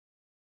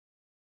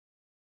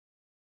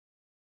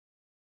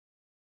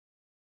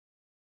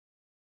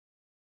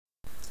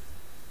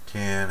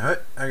Hi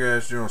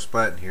guys, General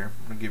Splatting here.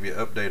 I'm going to give you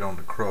an update on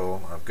the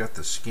Krull. I've got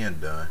the skin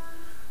done.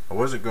 I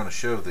wasn't going to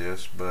show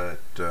this,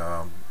 but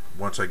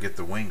once I get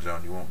the wings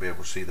on, you won't be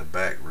able to see the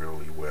back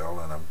really well,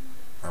 and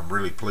I'm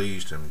really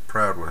pleased and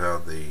proud with how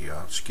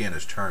the skin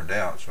has turned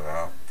out, so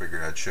I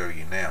figured I'd show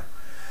you now.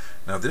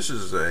 Now this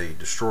is a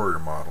destroyer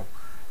model.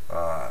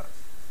 I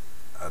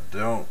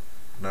don't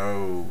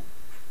know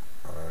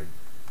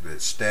the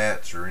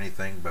stats or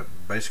anything, but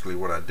basically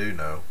what I do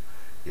know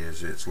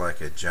is it's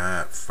like a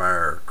giant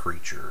fire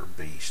creature or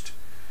beast.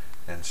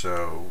 And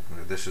so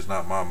this is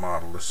not my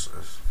model, this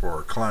is for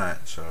a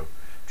client, so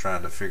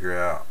trying to figure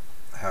out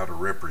how to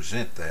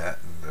represent that,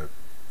 and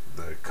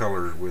the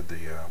colors with the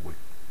we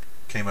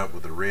came up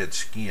with the red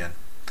skin,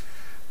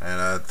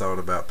 and I thought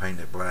about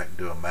painting it black and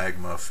do a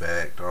magma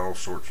effect, all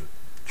sorts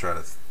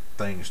of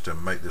things to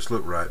make this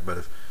look right. But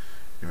if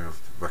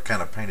I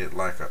kind of paint it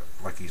like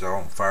he's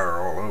on fire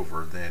all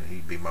over, then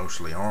he'd be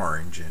mostly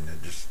orange, and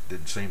it just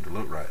didn't seem to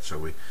look right. So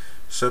we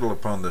settled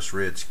upon this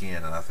red skin,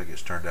 and I think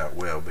it's turned out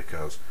well,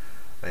 because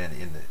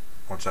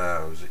once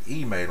I was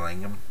emailing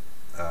him,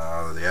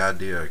 the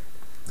idea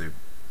that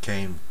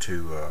came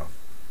to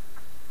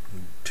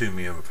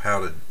me of how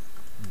to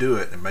do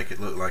it and make it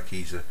look like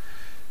he's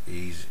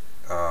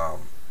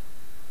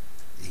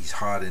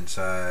hot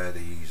inside,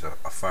 he's a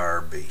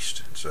fire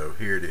beast. And so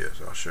here it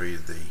is. I'll show you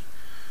the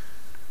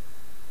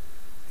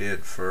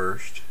head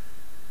first,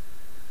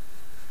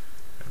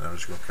 and I'm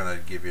just going to kind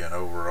of give you an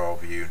overall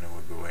view, and then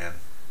we'll go in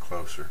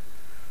closer.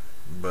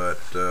 But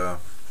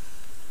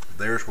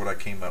there's what I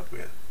came up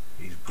with.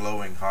 He's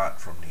glowing hot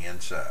from the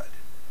inside.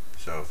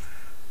 So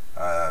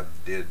I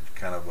did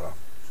kind of a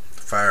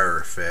fire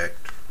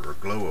effect or a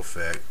glow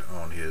effect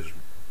on his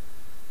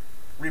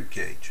rib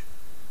cage,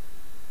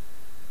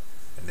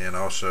 and then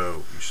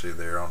also you see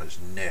there on his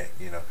neck,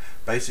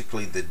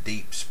 basically the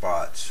deep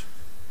spots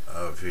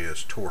of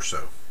his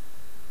torso.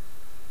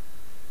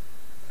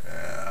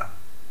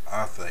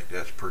 I think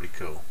that's pretty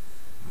cool.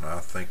 I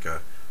think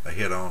I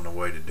hit on the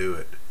way to do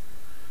it,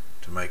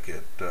 to make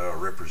it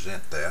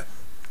represent that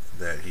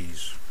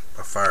he's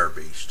a fire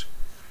beast,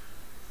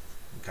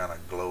 kind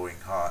of glowing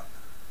hot.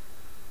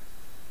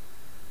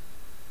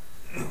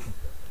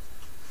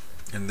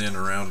 And then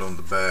around on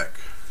the back,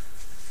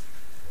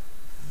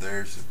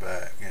 there's the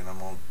back, and I'm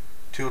going to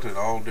tilt it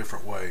all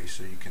different ways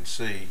so you can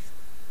see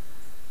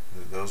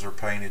that those are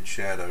painted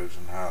shadows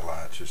and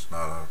highlights. It's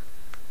not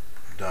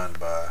done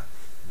by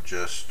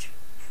just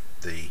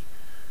the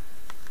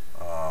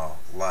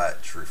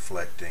lights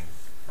reflecting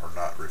or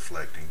not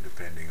reflecting,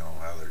 depending on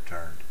how they're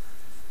turned.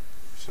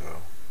 So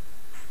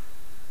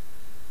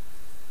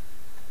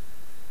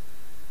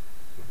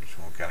I'm just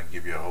going to kind of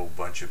give you a whole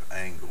bunch of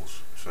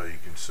angles so you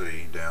can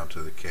see down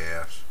to the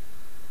calves.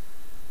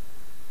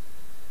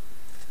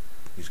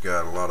 He's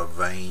got a lot of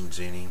veins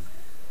in him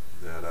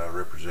that I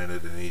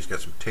represented, and he's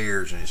got some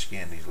tears in his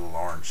skin, these little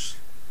orange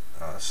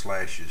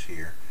slashes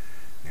here.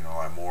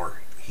 Like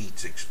more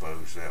heat's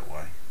exposed that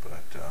way.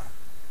 But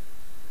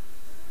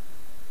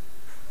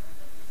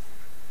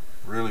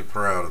really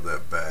proud of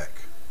that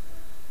back,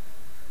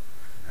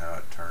 how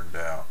it turned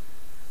out.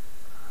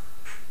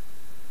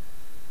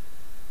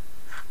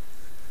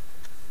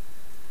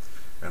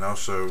 And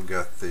also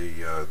got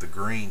the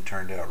green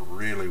turned out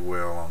really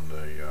well on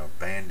the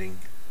banding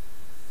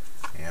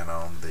and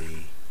on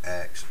the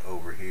axe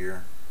over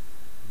here.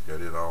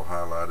 Got it all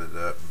highlighted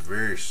up,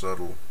 very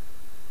subtle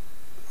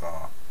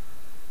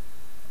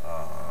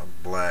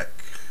black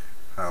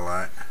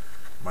highlight.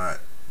 Might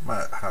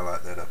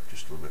highlight that up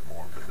just a little bit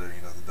more, but then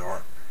the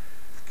dark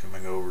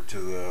coming over to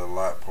the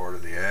light part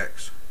of the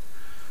axe.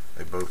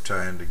 They both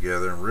tie in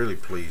together. I'm really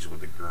pleased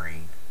with the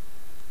green.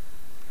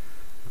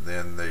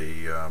 Then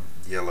the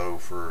yellow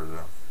for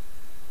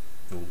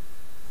the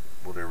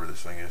whatever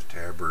this thing is,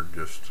 tabard,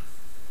 just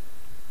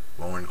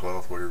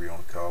loincloth, whatever you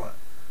want to call it.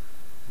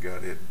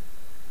 Got it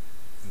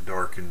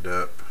darkened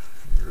up.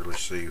 You really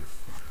see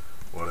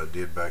what I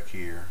did back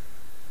here.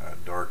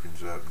 It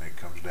darkens up and it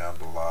comes down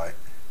to light.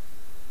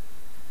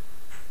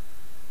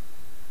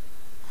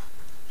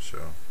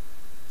 So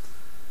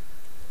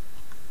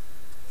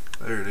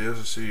there it is.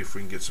 Let's see if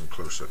we can get some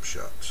close-up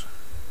shots.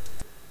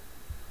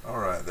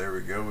 Alright, there we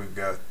go. We've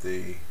got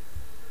the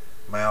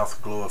mouth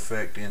glow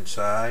effect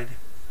inside.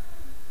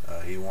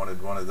 He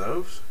wanted one of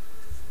those.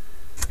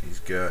 He's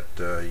got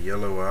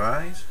yellow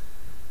eyes.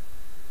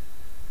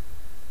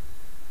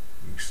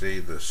 You can see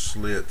the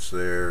slits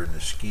there in the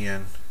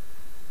skin,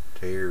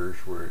 tears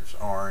where it's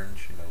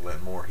orange,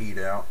 letting more heat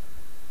out.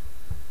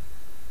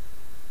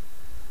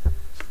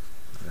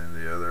 And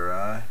the other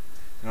eye.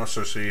 You can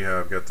also see how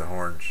I've got the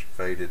horns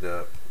faded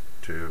up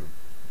to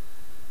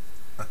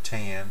a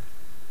tan,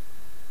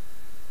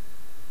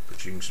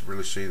 but you can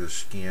really see the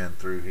skin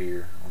through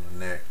here on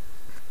the neck,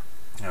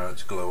 how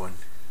it's glowing.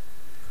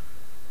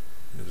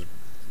 His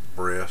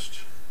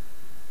breast,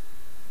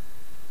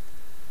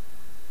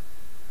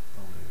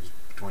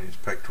 between his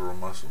pectoral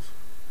muscles.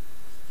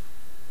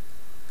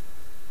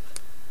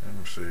 And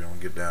let's see, I'm going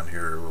to get down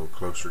here a little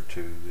closer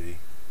to the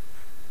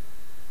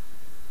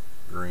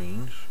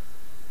greens.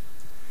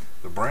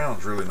 The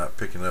brown's really not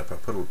picking up. I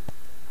put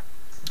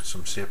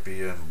some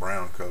sepia and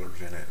brown colors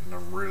in it, and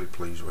I'm really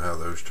pleased with how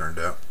those turned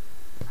out.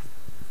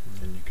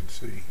 And you can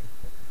see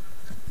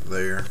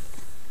there,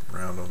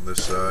 around on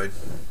this side.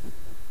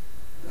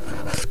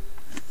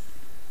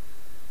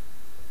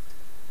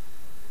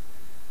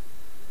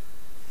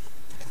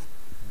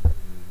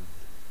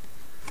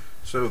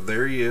 So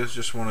there he is.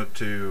 Just wanted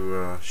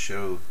to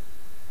show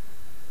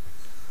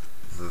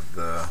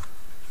the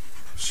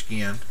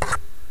skin. I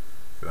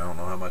don't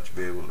know how much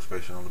you'll be able to,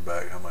 especially on the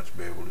back, how much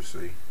you'll be able to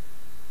see.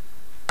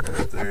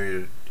 But there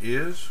it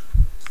is.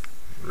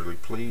 Really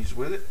pleased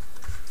with it.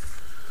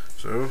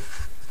 So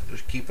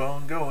just keep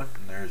on going.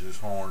 And there's his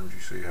horns. You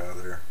see how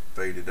they're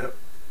faded up.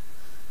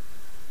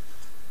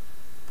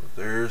 But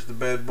there's the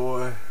bad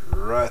boy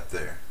right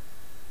there.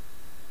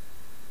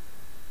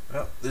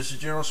 Well, this is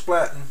General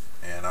Splatting,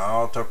 and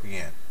I'll talk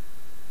again.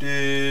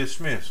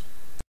 Dismissed.